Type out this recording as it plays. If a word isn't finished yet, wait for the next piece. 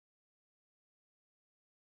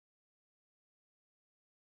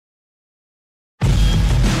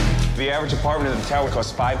The average apartment in the tower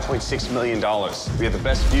costs $5.6 million. We have the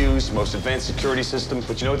best views, most advanced security systems,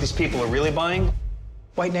 but you know what these people are really buying?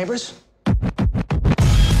 White neighbors?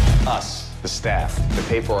 Us, the staff. They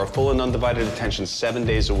pay for our full and undivided attention 7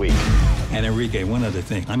 days a week. And Enrique, one other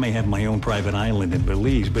thing. I may have my own private island in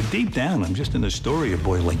Belize, but deep down, I'm just an Astoria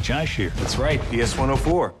boy like Josh here. That's right, PS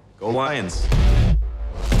 104. Go Lions.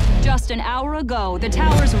 Just an hour ago, the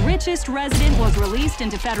tower's richest resident was released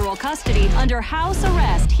into federal custody under house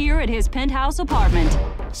arrest here at his penthouse apartment.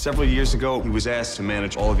 Several years ago, he was asked to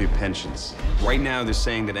manage all of your pensions. Right now, they're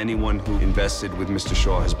saying that anyone who invested with Mr.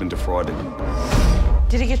 Shaw has been defrauded.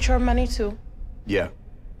 Did he get your money too? Yeah,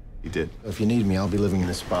 he did. If you need me, I'll be living in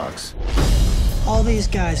this box. All these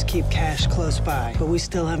guys keep cash close by, but we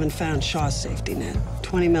still haven't found Shaw's safety net.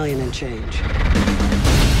 20 million and change.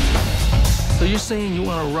 So you're saying you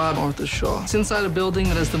want to rob Arthur Shaw? It's inside a building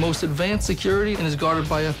that has the most advanced security and is guarded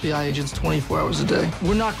by FBI agents 24 hours a day.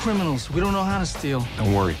 We're not criminals. We don't know how to steal.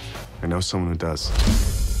 Don't worry. I know someone who does.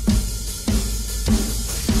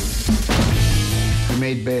 I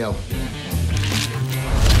made bail.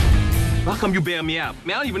 How come you bail me out?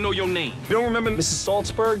 Man, I don't even know your name. You don't remember Mrs.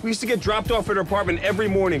 Salzberg? We used to get dropped off at her apartment every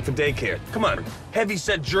morning for daycare. Come on,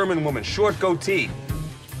 heavy-set German woman, short goatee.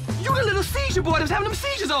 You the little seizure boy that's having them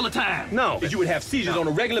seizures all the time. No. You would have seizures on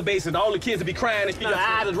a regular basis, and all the kids would be crying, and your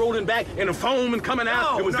eyes is rolling back, and the foam and coming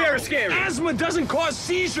out. It was very scary. Asthma doesn't cause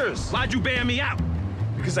seizures. Why'd you bail me out?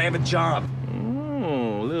 Because I have a job.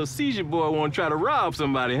 Oh, little seizure boy wanna try to rob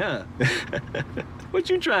somebody, huh? What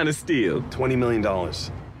you trying to steal? $20 million.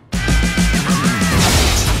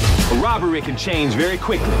 A robbery can change very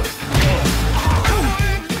quickly.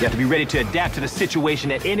 You have to be ready to adapt to the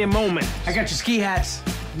situation at any moment. I got your ski hats.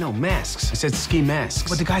 No, masks. I said ski masks.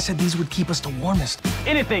 But the guy said these would keep us the warmest.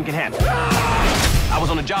 Anything can happen. I was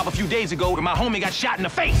on a job a few days ago and my homie got shot in the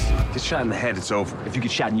face. Get shot in the head, it's over. If you get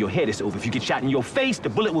shot in your head, it's over. If you get shot in your face, the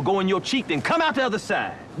bullet will go in your cheek, then come out the other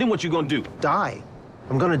side. Then what you gonna do? Die.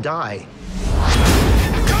 I'm gonna die.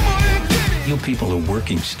 You people are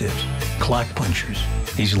working stiffs, clock punchers,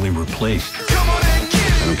 easily replaced.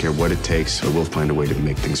 I don't care what it takes, but we'll find a way to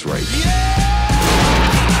make things right.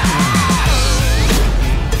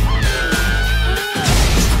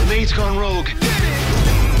 The maid's gone rogue.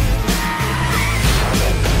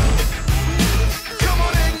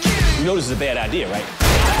 You know this is a bad idea, right?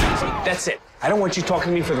 That's it. I don't want you talking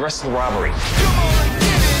to me for the rest of the robbery.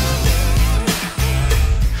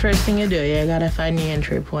 First thing you do, you gotta find the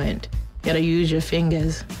entry point. You gotta use your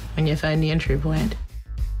fingers when you find the entry point.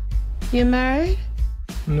 You married?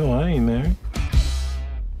 No, I ain't married.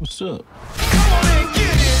 What's up?